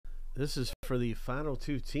This is for the final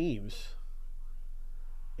two teams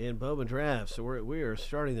in Bowman Draft. So we are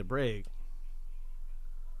starting the break.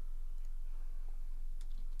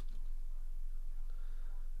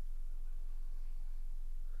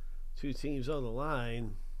 Two teams on the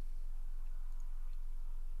line.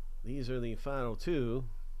 These are the final two.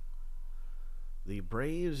 The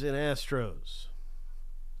Braves and Astros.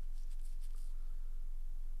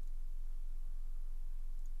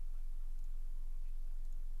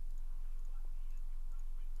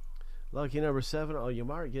 Lucky number 7. On your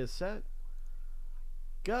mark, get set.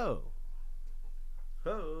 Go.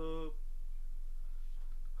 Ho.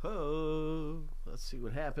 Ho. Let's see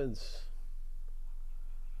what happens.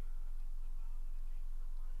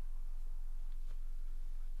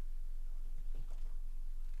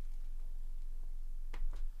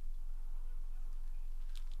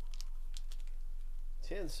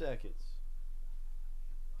 Ten seconds.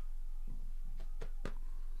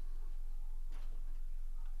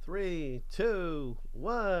 Three, two,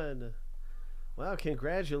 one. Wow,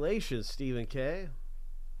 congratulations, Stephen K.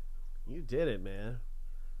 You did it, man.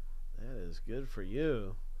 That is good for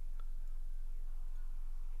you.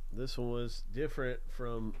 This one was different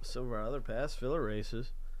from some of our other past filler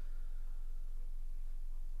races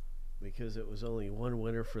because it was only one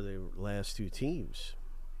winner for the last two teams.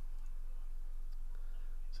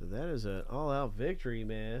 So that is an all-out victory,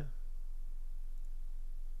 man.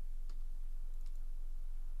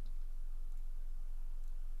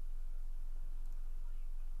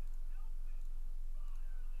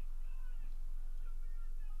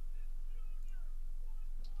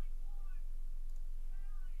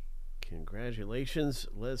 Congratulations.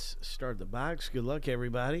 Let's start the box. Good luck,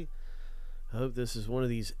 everybody. I hope this is one of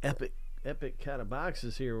these epic kind of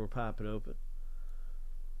boxes here we're popping open.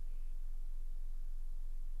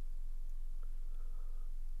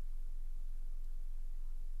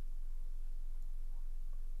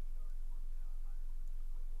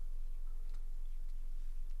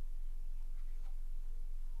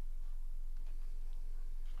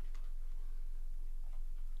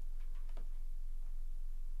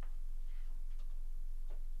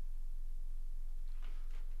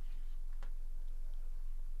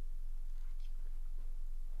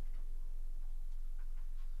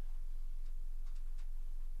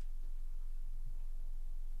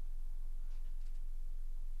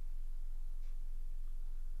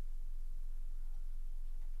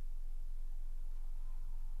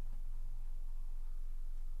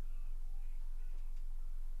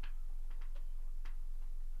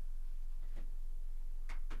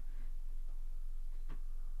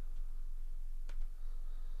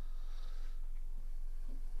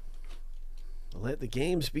 Let the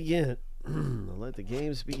games begin. Let the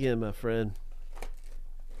games begin, my friend.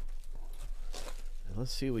 And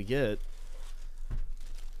let's see what we get.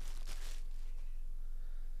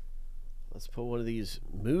 Let's put one of these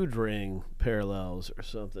mood ring parallels or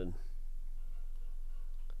something.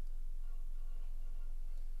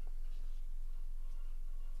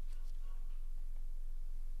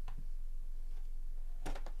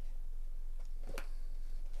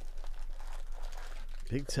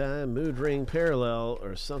 Big time mood ring parallel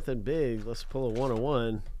or something big. Let's pull a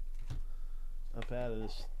 101 up out of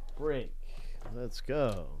this break. Let's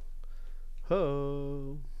go.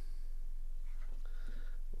 Ho.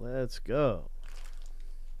 Let's go.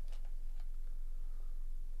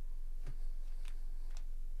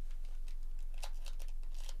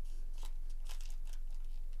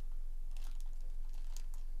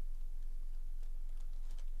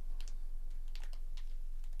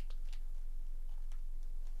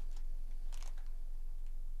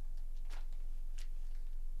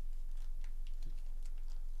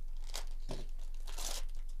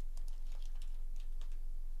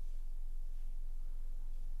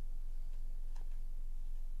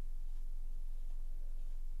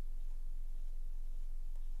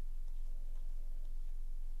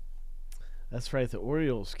 That's right. The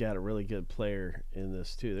Orioles got a really good player in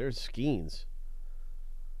this too. There's Skeens.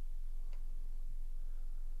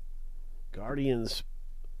 Guardians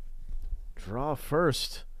draw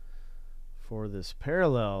first for this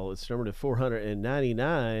parallel. It's numbered to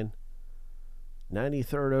 499.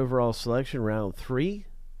 93rd overall selection, round 3.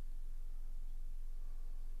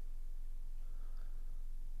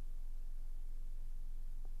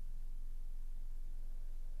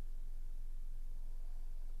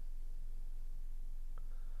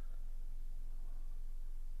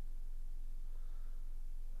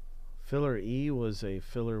 Filler E was a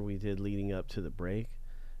filler we did leading up to the break.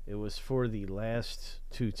 It was for the last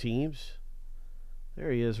two teams.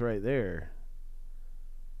 There he is right there.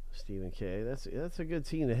 Stephen K. That's a good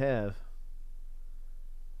team to have.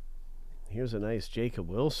 Here's a nice Jacob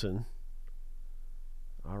Wilson.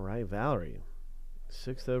 All right, Valerie.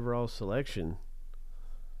 6th overall selection.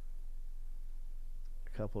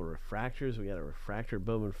 A couple of refractors. We got a refractor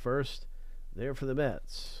Bowman first. There for the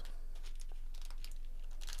Mets.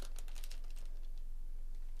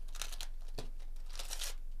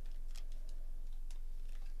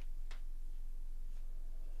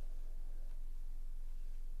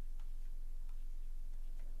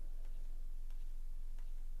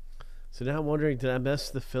 So now I'm wondering, did I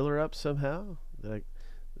mess the filler up somehow?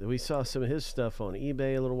 We saw some of his stuff on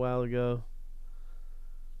eBay a little while ago.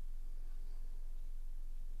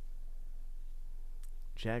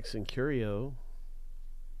 Jackson Curio.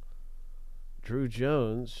 Drew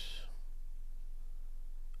Jones.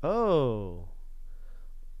 Oh,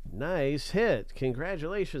 nice hit.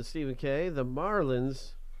 Congratulations, Stephen K. The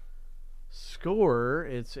Marlins score.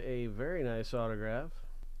 It's a very nice autograph.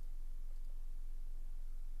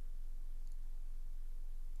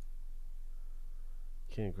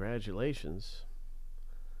 Congratulations.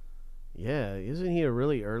 Yeah, isn't he a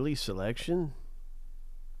really early selection?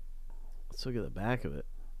 Let's look at the back of it.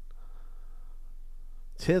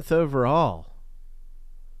 10th overall.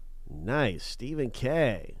 Nice. Stephen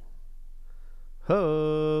K.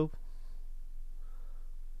 Hope.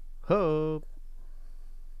 Hope.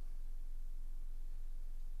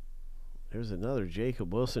 There's another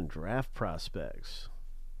Jacob Wilson draft prospects.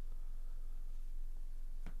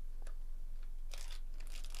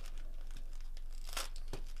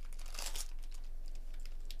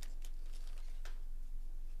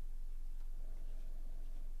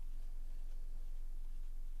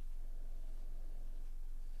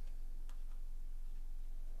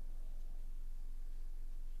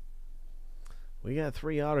 We got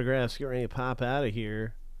 3 autographs getting ready to pop out of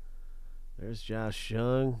here. There's Josh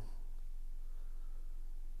Young.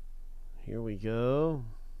 Here we go.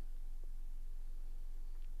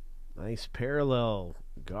 Nice parallel.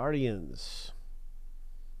 Guardians.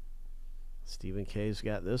 Stephen K's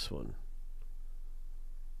got this one.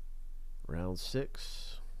 Round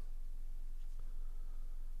 6.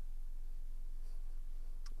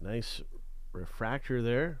 Nice refractor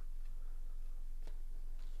there.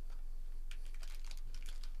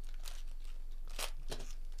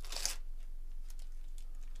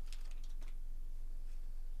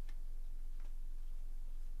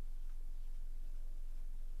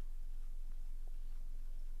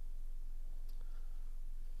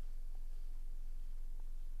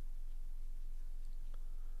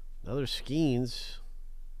 Another Skeens.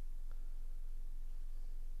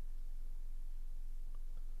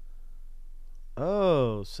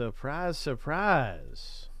 Oh, surprise,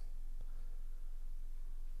 surprise.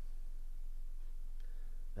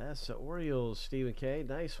 That's the Orioles, Stephen K.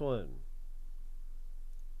 Nice one.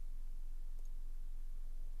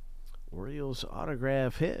 Orioles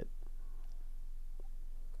autograph hit.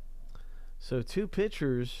 So 2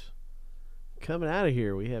 pitchers coming out of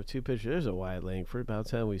here. We have 2 pitchers. There's a Wyatt Langford. About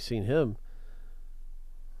time we've seen him.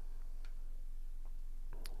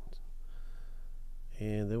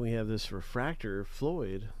 And then we have this refractor,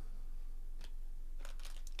 Floyd.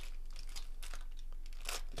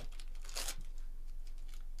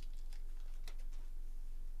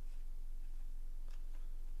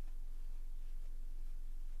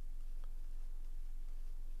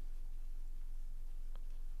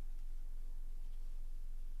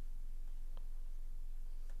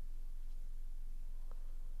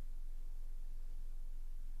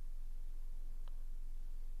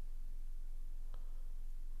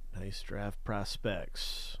 Nice draft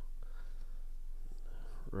prospects.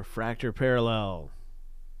 Refractor parallel.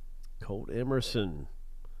 Colt Emerson.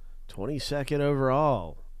 22nd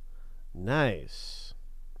overall. Nice.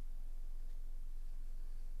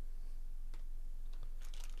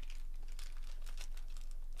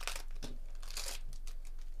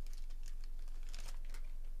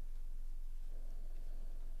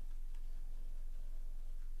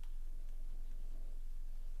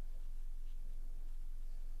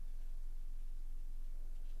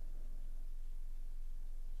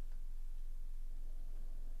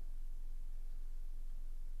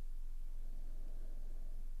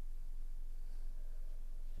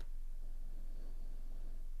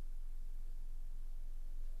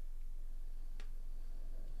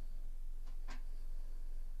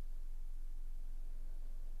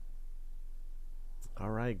 All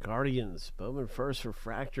right, Guardians. Bowman first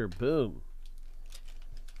refractor. Boom.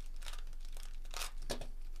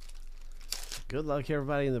 Good luck,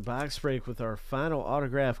 everybody, in the box break with our final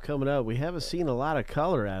autograph coming up. We haven't seen a lot of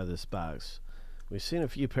color out of this box. We've seen a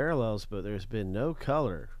few parallels, but there's been no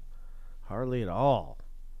color. Hardly at all.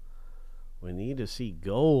 We need to see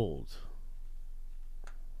gold.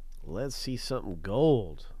 Let's see something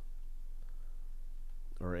gold.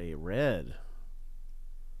 Or a red.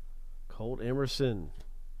 Colt Emerson.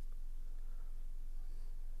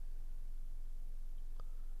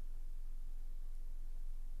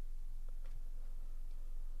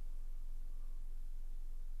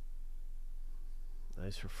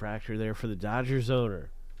 Nice refractor there for the Dodgers owner.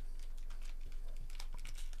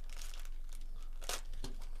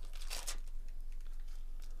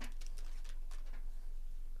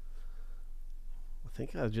 I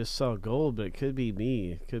think I just saw gold, but it could be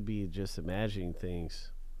me. It could be just imagining things.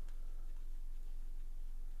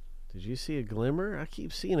 Did you see a glimmer? I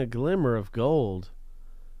keep seeing a glimmer of gold.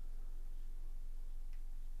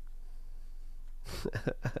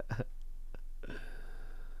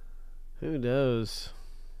 Who knows?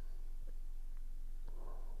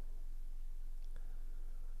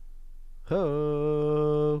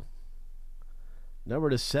 Ho! Number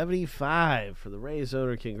to 75 for the Rays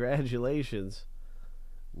owner. Congratulations.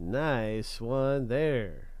 Nice one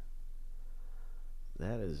there.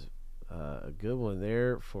 That is a good one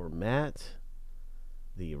there for Matt,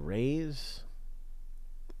 the Rays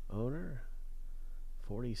owner.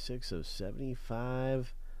 46 of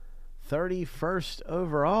 75. 31st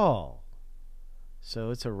overall.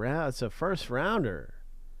 So it's a first rounder.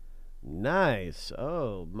 Nice.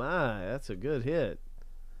 Oh my, that's a good hit.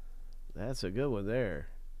 That's a good one there.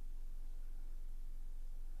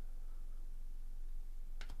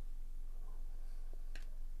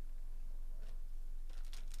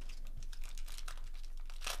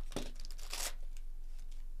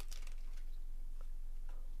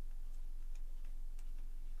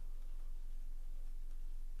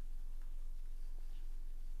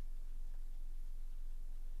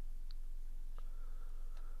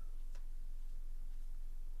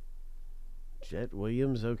 Jet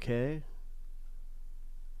Williams, okay.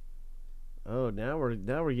 Oh, now we're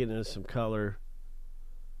getting into some color.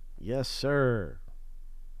 Yes, sir.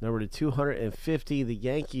 Number to 250, the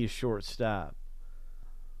Yankees shortstop.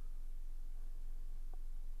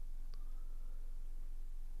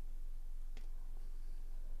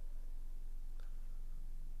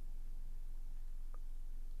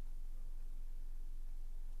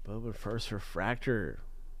 Bowman first refractor.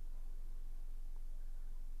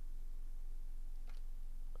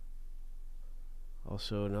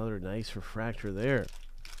 Also another nice refractor there.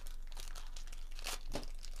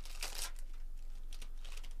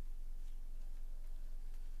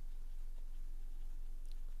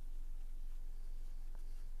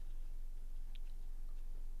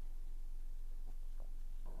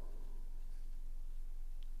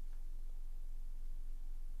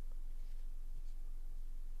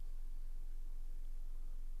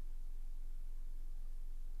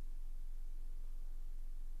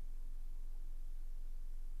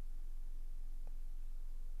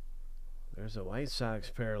 There's a White Sox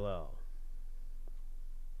parallel.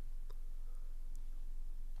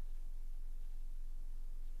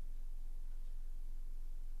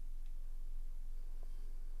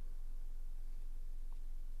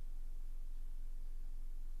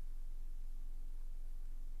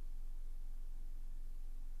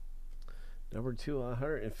 Number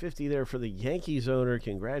 250 there for the Yankees owner.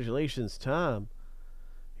 Congratulations, Tom.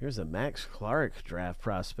 Here's a Max Clark draft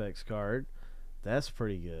prospects card. That's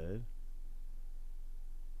pretty good.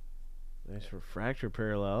 Nice refractor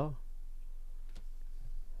parallel.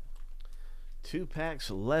 2 packs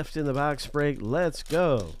left in the box break. Let's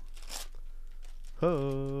go.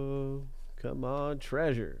 Ho! Come on,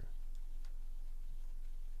 treasure.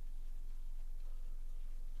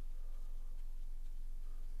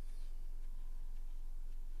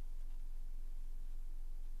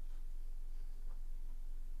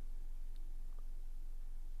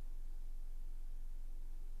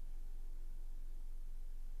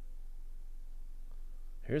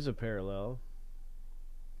 Here's a parallel.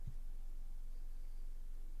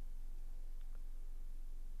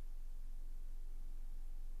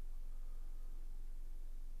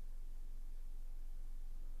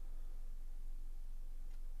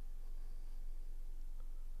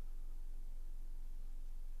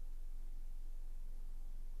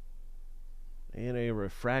 And a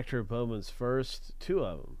refractor Bowman's first. 2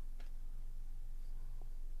 of them.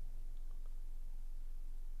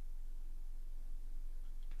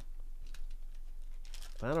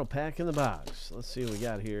 Final pack in the box. Let's see what we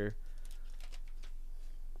got here.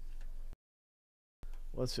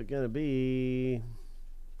 What's it going to be?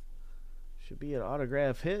 Should be an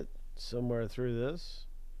autograph hit somewhere through this.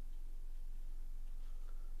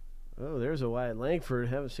 Oh, there's a Wyatt Langford.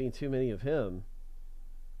 Haven't seen too many of him.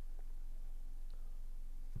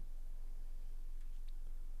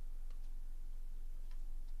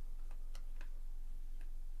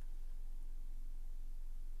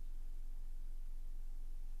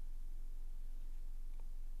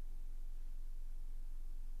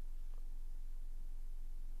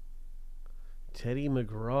 Teddy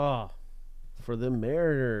McGraw for the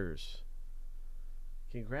Mariners.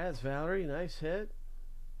 Congrats, Valerie. Nice hit.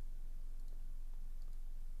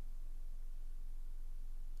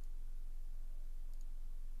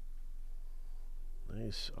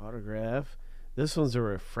 Nice autograph. This one's a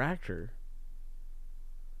refractor.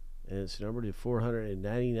 And it's numbered to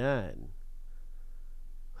 499.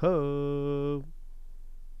 Ho!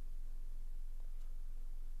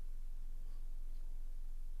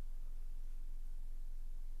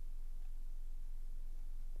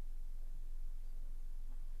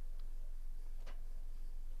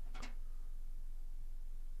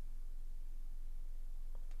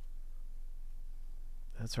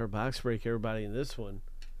 That's our box break, everybody, in this one.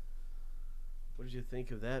 What did you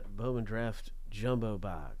think of that Bowman Draft Jumbo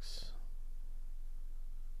box?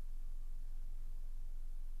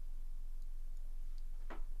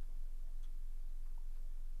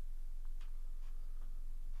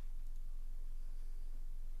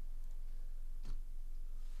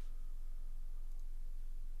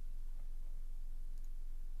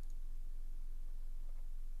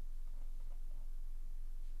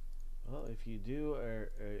 Well, if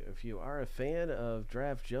you are a fan of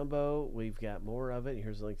Draft Jumbo, we've got more of it.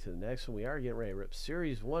 Here's a link to the next one. We are getting ready to rip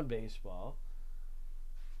Series 1 baseball.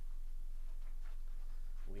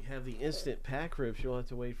 We have the instant pack rips. You don't have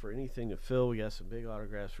to wait for anything to fill. We got some big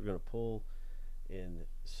autographs we're going to pull in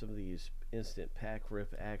some of these instant pack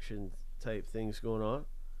rip action type things going on.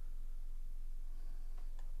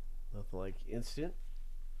 Nothing like instant.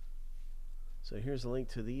 So here's a link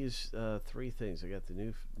to these three things. I got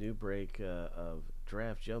the new break of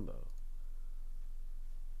Draft Jumbo.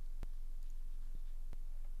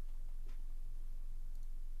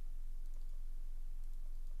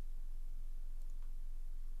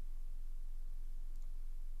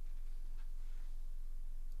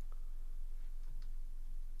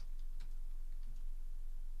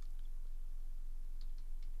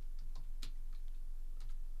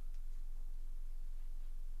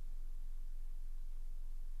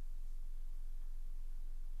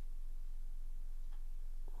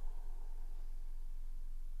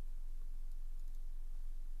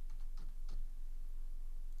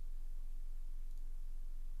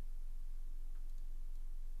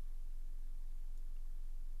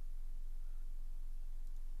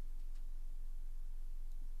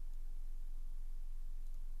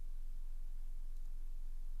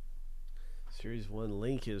 Series 1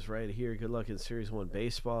 link is right here. Good luck in Series 1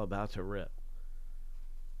 baseball, about to rip.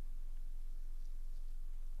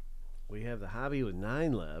 We have the hobby with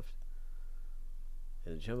 9 left,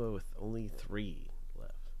 and a jumbo with only 3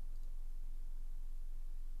 left.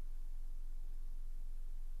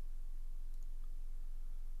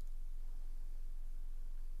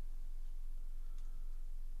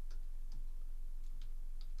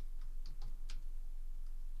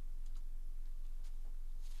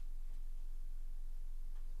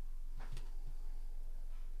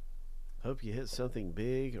 Hope you hit something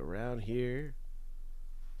big around here.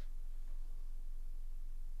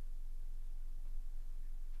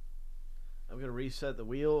 I'm going to reset the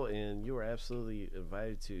wheel, and you are absolutely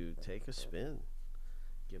invited to take a spin.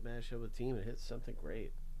 Get matched up with a team and hit something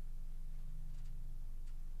great.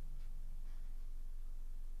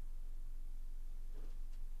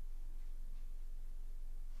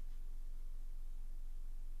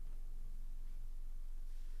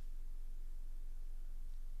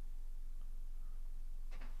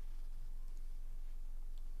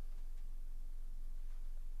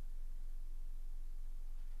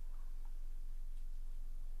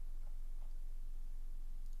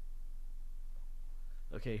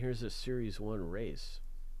 Okay, here's a Series 1 race.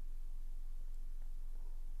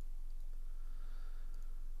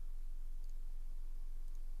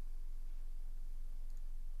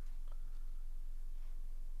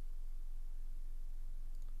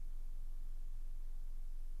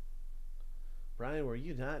 Brian, were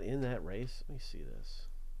you not in that race? Let me see this.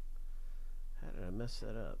 How did I mess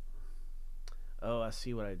that up? Oh, I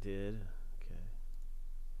see what I did. Okay.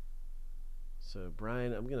 So,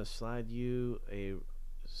 Brian, I'm going to slide you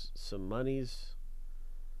some monies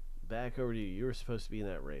back over to you. You were supposed to be in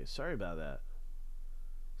that race. Sorry about that.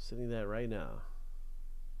 Sending that right now.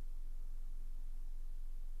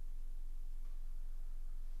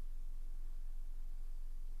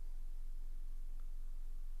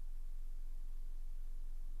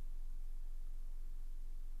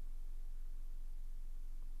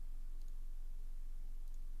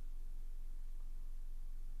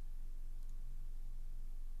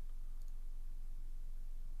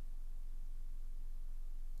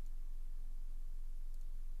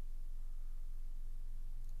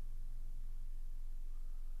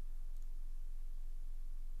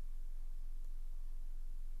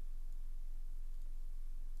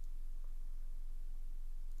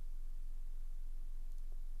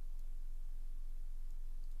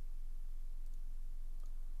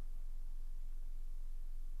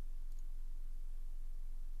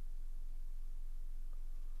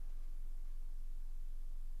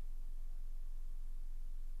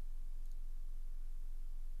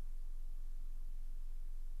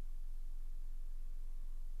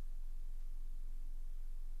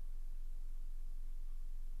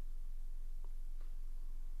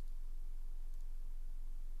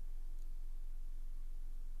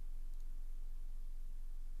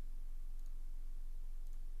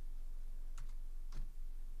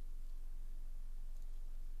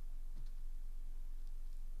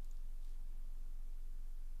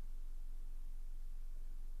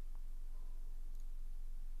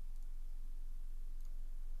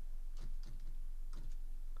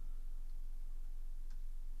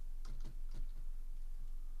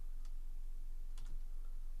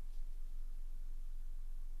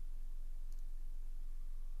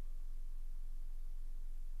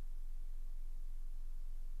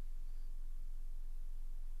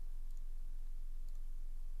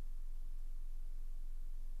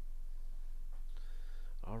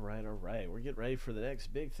 right, we're getting ready for the next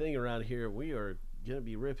big thing around here. We are going to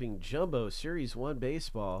be ripping Jumbo Series 1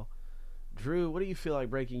 baseball. Drew, what do you feel like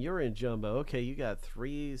breaking? You're in Jumbo. Okay, you got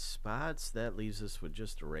 3 spots. That leaves us with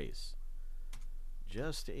just a race.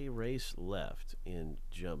 Just a race left in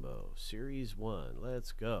Jumbo Series 1.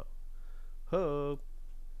 Let's go. Hope.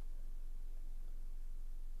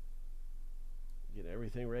 Get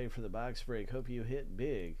everything ready for the box break. Hope you hit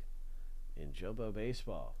big in Jumbo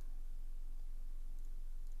baseball.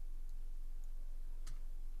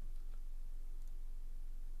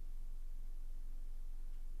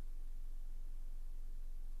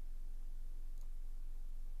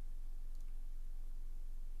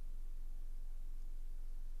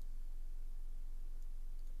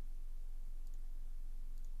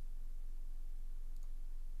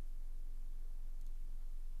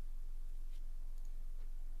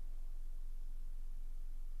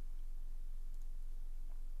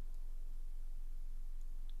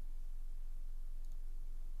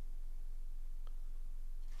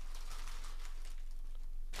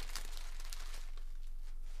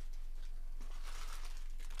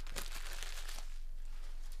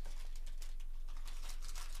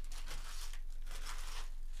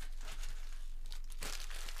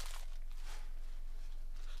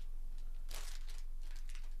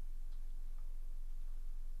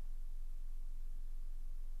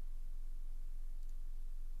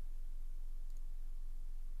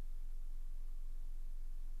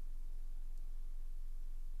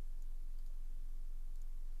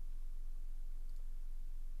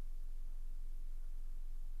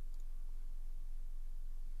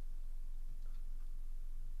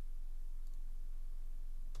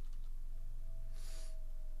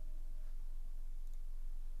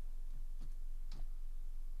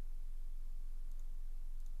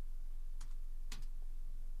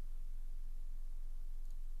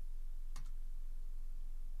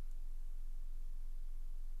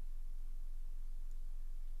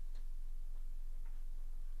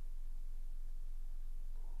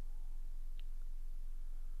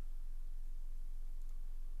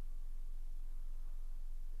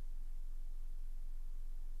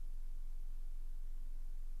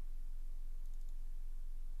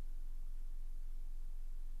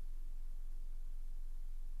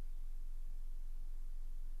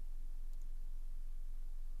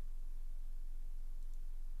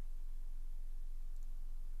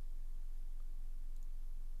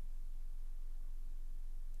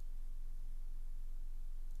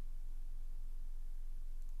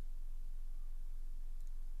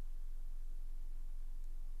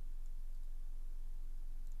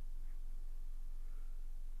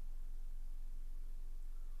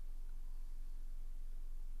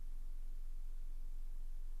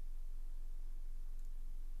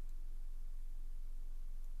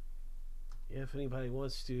 If anybody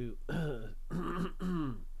wants to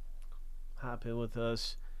hop in with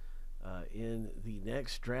us in the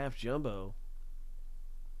next draft jumbo,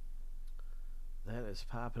 that is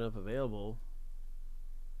popping up available.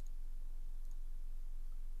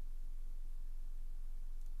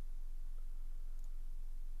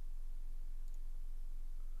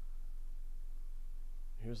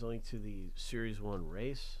 Here's a link to the Series 1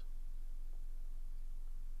 race.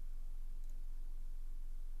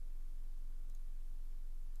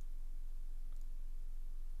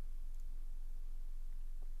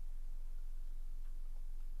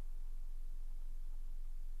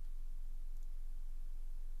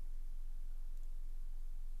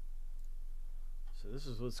 So this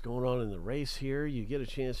is what's going on in the race here. You get a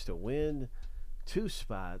chance to win 2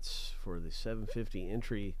 spots for the 750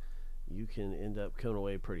 entry. You can end up coming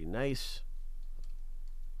away pretty nice.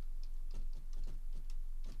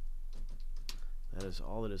 That is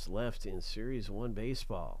all that is left in Series 1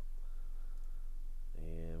 baseball.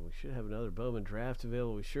 And we should have another Bowman draft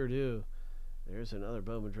available. We sure do. There's another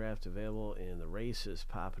Bowman draft available, and the race is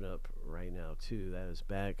popping up right now too. That is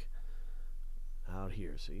back out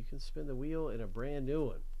here. So you can spin the wheel in a brand new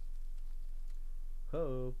one.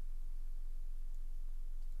 Hope.